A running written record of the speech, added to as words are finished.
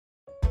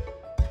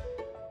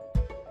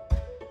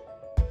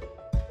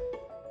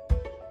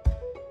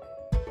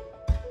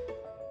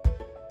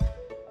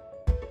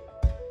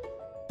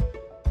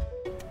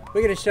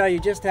We're going to show you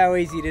just how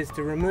easy it is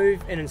to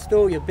remove and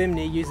install your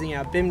Bimini using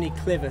our Bimini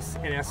Clevis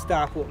and our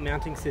StarPort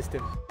mounting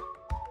system.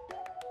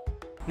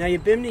 Now your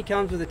Bimini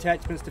comes with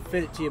attachments to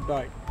fit it to your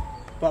boat,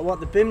 but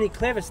what the Bimini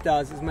Clevis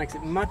does is makes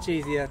it much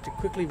easier to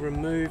quickly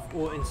remove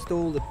or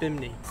install the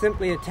Bimini.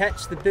 Simply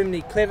attach the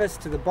Bimini Clevis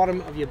to the bottom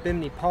of your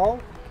Bimini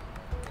pole,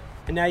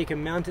 and now you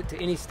can mount it to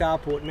any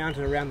StarPort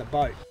mounted around the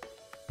boat.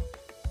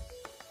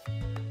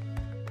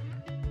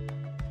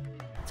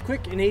 It's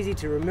quick and easy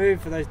to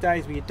remove for those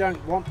days where you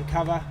don't want the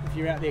cover if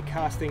you're out there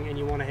casting and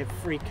you want to have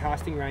free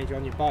casting range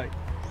on your boat.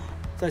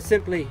 So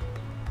simply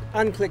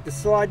unclick the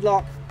slide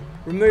lock,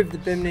 remove the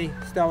Bimini,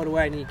 stow it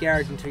away in your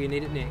garage until you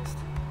need it next.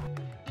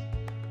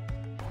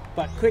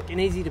 But quick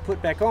and easy to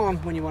put back on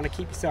when you want to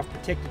keep yourself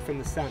protected from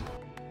the sun.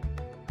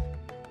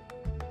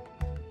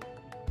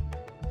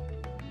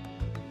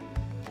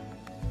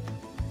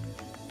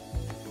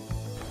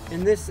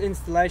 In this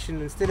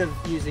installation, instead of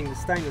using the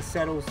stainless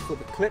saddles for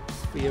the clips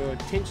for your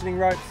tensioning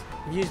ropes,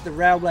 we've used the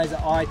RAILBLAZA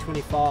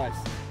i25s.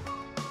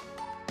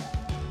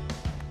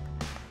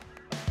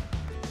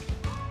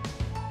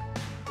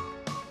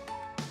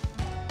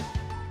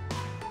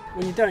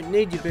 When you don't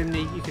need your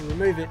Bimini, you can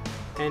remove it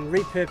and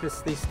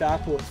repurpose these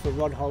StarPorts for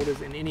rod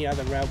holders and any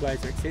other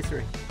RAILBLAZA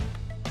accessory.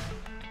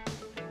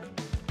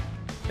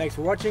 Thanks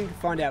for watching. To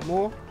find out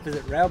more,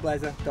 visit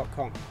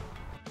railblaza.com.